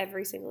it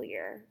every single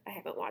year. I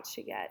haven't watched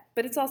it yet,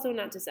 but it's also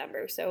not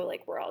December, so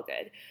like we're all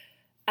good.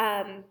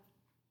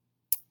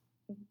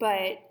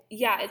 But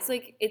yeah,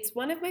 it's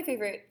one of my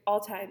favorite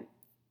all-time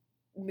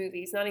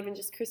movies, not even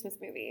just Christmas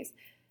movies,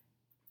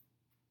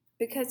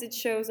 because it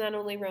shows not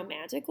only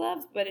romantic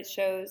love, but it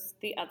shows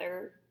the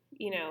other,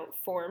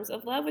 forms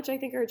of love, which I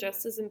think are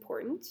just as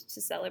important to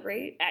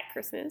celebrate at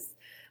Christmas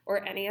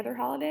or any other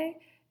holiday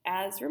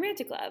as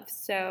romantic love.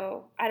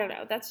 So I don't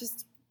know. That's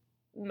just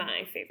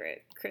my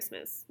favorite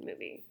Christmas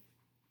movie,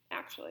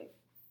 actually.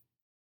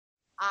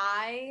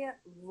 I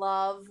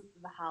love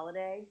The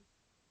Holiday.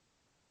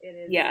 It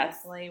is Yes.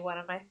 definitely one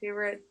of my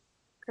favorite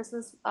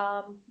Christmas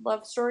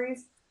love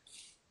stories.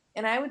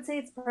 And I would say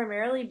it's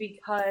primarily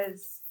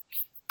because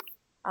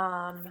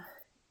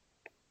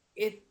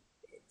it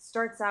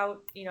starts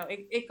out,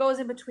 it goes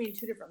in between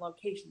two different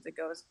locations.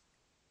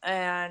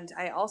 And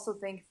I also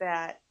think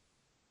that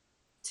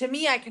to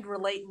me, I can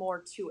relate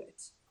more to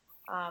it.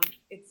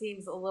 It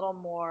seems a little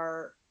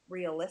more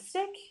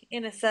realistic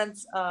in a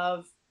sense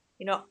of,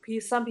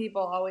 some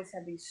people always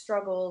have these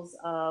struggles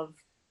of,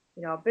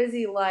 a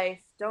busy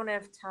life, don't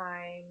have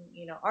time,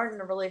 aren't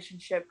in a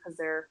relationship because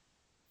they're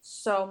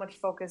so much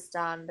focused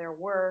on their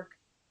work.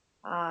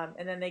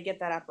 And then they get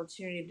that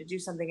opportunity to do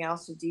something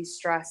else to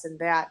de-stress, and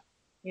that,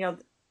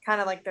 kind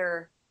of like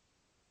their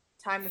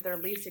time that they're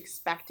least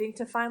expecting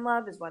to find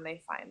love is when they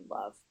find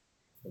love.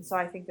 And so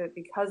I think that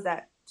because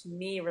that to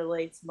me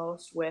relates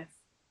most with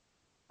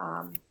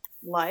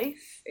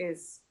life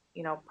is,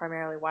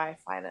 primarily why I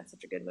find that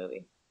such a good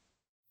movie.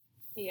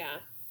 Yeah,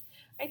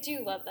 I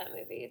do love that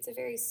movie. It's a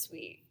very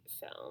sweet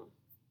film.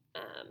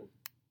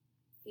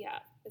 Yeah,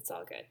 it's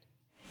all good.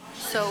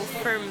 So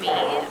for me,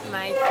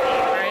 my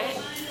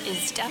favorite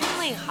is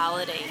definitely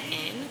Holiday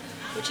Inn,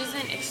 which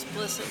isn't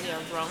explicitly a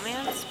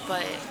romance,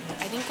 but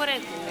I think what I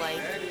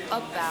like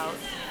about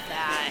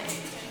that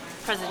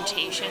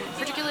presentation,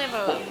 particularly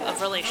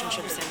of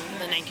relationships in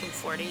the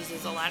 1940s,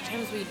 is a lot of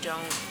times we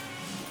don't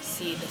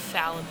see the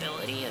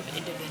fallibility of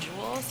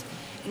individuals,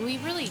 and we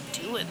really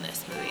do in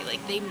this movie.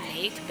 Like, they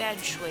make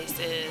bad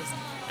choices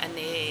and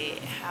they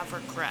have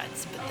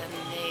regrets, but then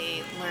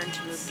they learn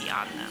to move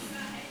beyond them.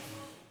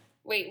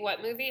 Wait,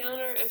 what movie,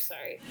 Eleanor? I'm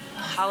sorry.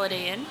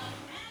 Holiday Inn.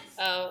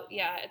 Oh,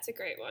 yeah, it's a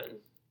great one.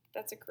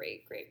 That's a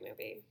great, great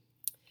movie.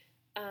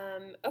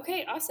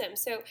 Okay, awesome.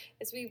 So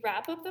as we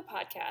wrap up the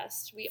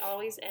podcast, we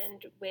always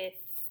end with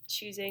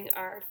choosing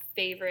our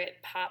favorite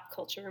pop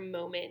culture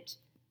moment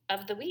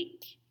of the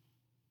week.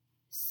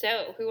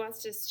 So who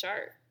wants to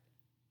start?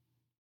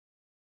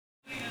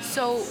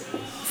 So,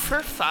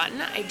 for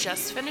fun, I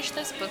just finished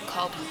this book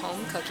called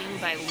Home Cooking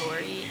by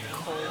Laurie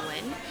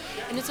Colwin.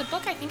 And it's a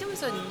book, I think it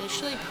was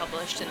initially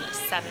published in the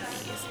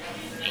 70s.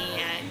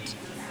 And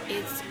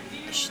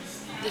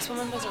this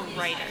woman was a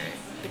writer,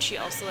 but she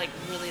also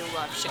really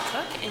loved to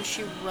cook. And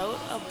she wrote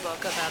a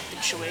book about the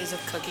joys of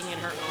cooking in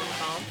her own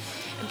home.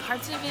 And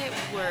parts of it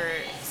were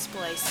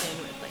spliced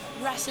in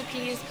with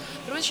recipes.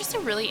 But it was just a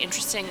really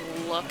interesting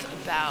look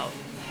about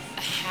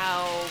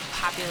how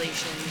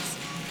populations,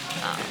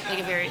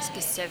 a very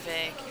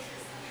specific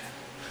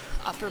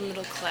upper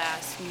middle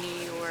class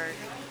New York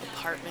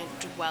apartment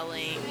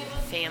dwelling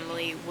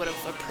family would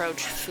have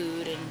approached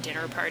food and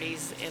dinner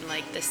parties in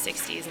the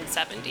 60s and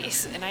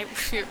 70s, and I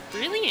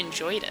really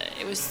enjoyed it.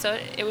 It was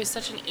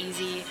such an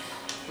easy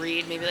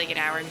read, maybe an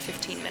hour and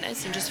 15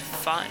 minutes, and just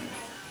fun.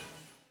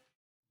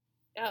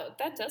 Oh,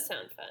 that does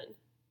sound fun.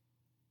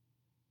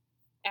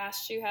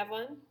 Ash, do you have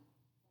one?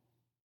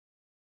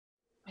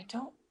 I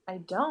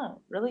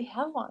don't really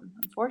have one,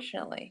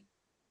 unfortunately.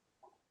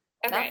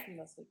 Okay. Nothing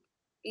this week.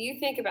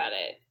 You think about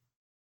it.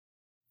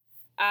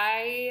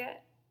 I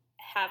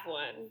have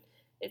one.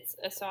 It's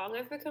a song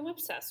I've become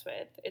obsessed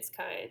with. It's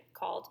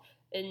called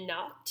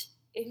Nacht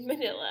in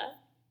Manila.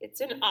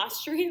 It's an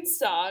Austrian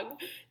song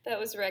that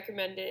was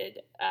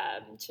recommended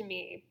to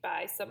me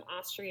by some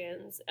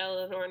Austrians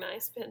Eleanor and I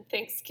spent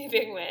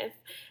Thanksgiving with.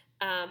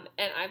 And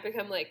I've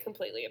become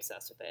completely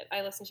obsessed with it.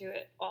 I listen to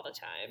it all the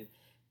time.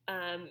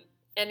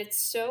 And it's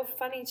so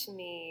funny to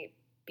me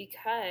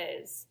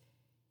because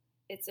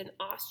it's an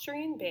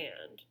Austrian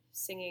band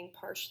singing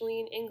partially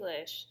in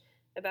English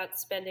about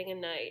spending a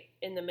night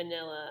in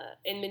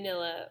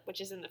Manila, which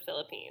is in the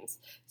Philippines.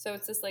 So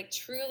it's this like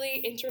truly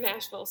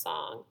international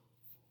song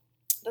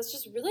that's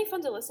just really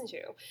fun to listen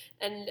to.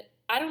 And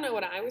I don't know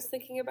what I was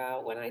thinking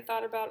about when I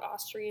thought about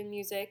Austrian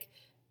music,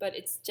 but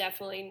it's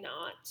definitely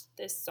not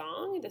this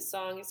song. The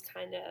song is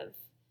kind of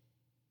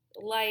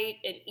light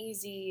and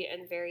easy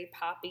and very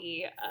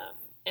poppy,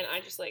 and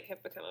I just like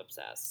have become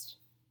obsessed.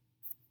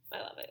 I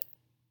love it.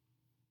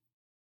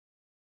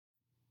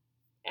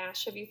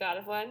 Ash, have you thought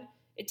of one?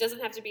 It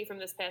doesn't have to be from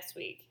this past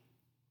week.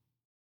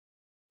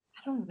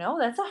 I don't know.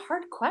 That's a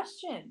hard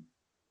question.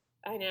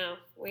 I know.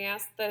 We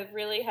asked the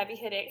really heavy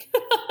hitting.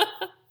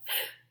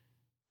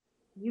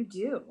 You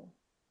do.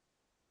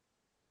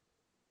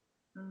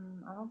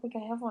 I don't think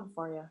I have one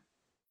for you.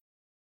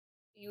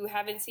 You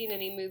haven't seen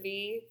any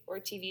movie or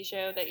TV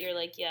show that you're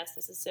like, yes,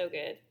 this is so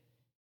good?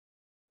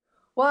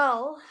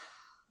 Well,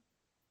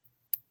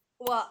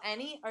 are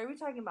we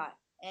talking about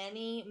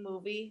any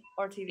movie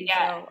or TV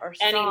show or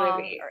any song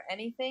movie. or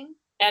anything?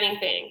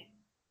 Anything.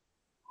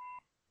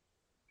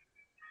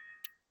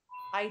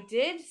 I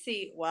did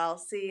see,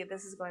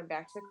 this is going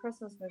back to the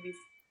Christmas movies.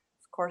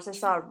 Of course, I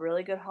saw a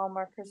really good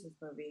Hallmark Christmas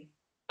movie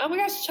Oh my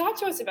gosh, talk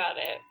to us about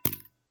it.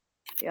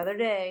 the other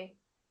day,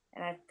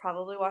 and I've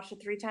probably watched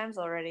it 3 times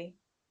already.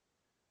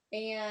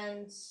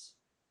 And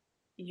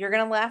you're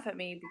going to laugh at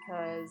me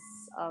because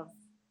of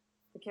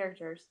the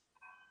characters,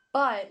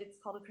 but it's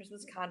called A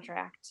Christmas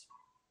Contract.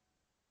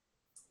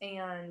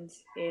 And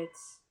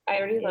I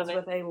already love it.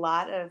 with a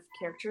lot of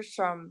characters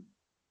from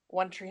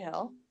One Tree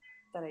Hill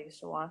that I used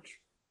to watch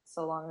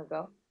so long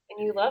ago.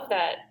 And you love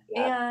that.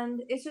 Yep.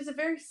 And it's just a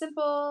very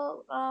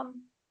simple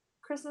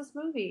Christmas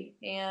movie.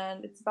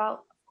 And it's about,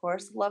 of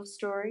course, a love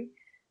story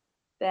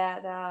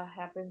that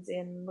happens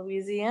in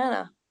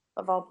Louisiana,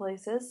 of all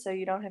places. So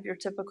you don't have your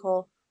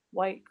typical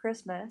white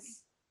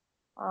Christmas.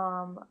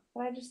 But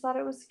I just thought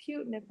it was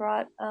cute, and it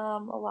brought a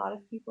lot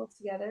of people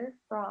together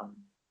from,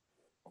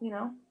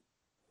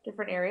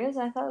 different areas.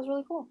 And I thought it was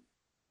really cool.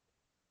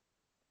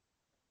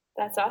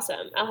 That's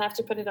awesome. I'll have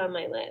to put it on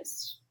my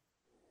list.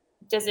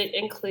 Does it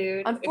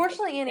include...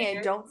 Unfortunately, Annie,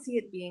 I don't see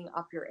it being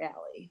up your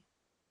alley.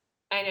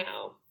 I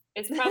know.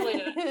 It's probably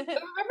not. But remember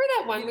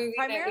that one movie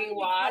that we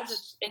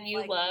watched and you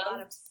loved? A lot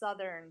of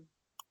southernness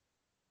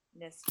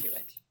to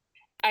it.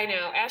 I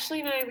know.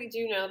 Ashley and I, we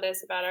do know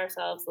this about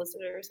ourselves,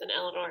 listeners, and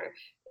Eleanor,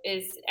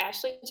 is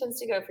Ashley tends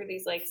to go for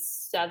these like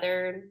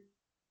southern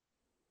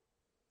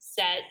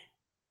set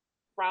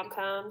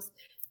rom-coms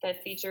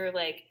that feature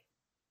like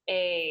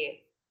a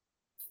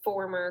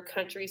former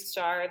country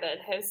star that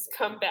has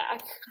come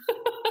back.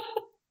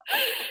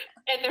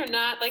 And they're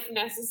not like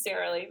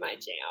necessarily my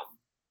jam,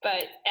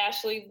 but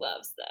Ashley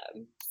loves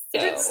them. So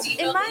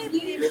in my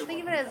opinion,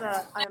 think of it as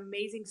an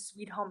amazing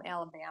Sweet Home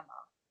Alabama.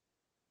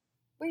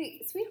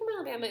 Wait, Sweet Home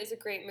Alabama is a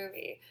great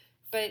movie,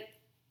 but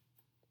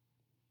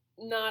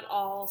not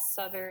all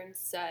southern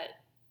set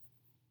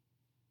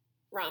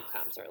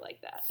rom-coms are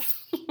like that.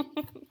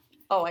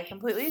 Oh, I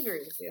completely agree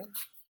with you.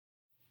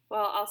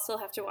 Well, I'll still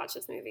have to watch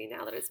this movie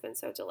now that it's been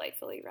so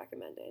delightfully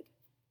recommended.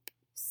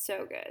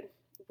 So good.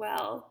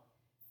 Well,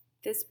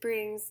 this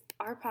brings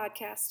our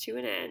podcast to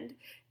an end.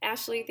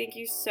 Ashley, thank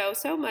you so,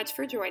 so much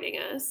for joining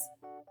us.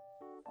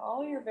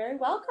 Oh, you're very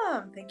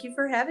welcome. Thank you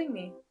for having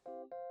me.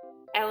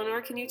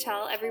 Eleanor, can you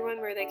tell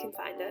everyone where they can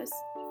find us?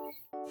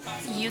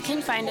 You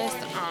can find us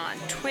on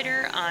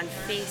Twitter, on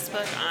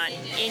Facebook, on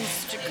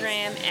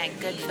Instagram at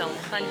Good Film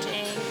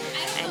Hunting,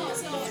 and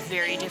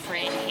very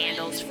different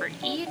handles for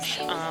each.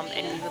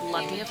 And we would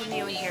love to hear from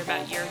you and hear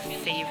about your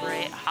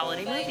favorite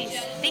holiday movies.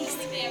 Thanks.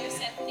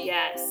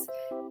 Yes.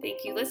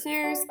 Thank you,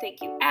 listeners.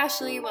 Thank you,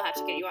 Ashley. We'll have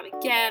to get you on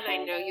again. I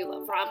know you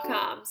love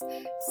rom-coms.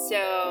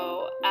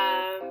 So,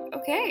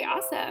 okay,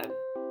 awesome.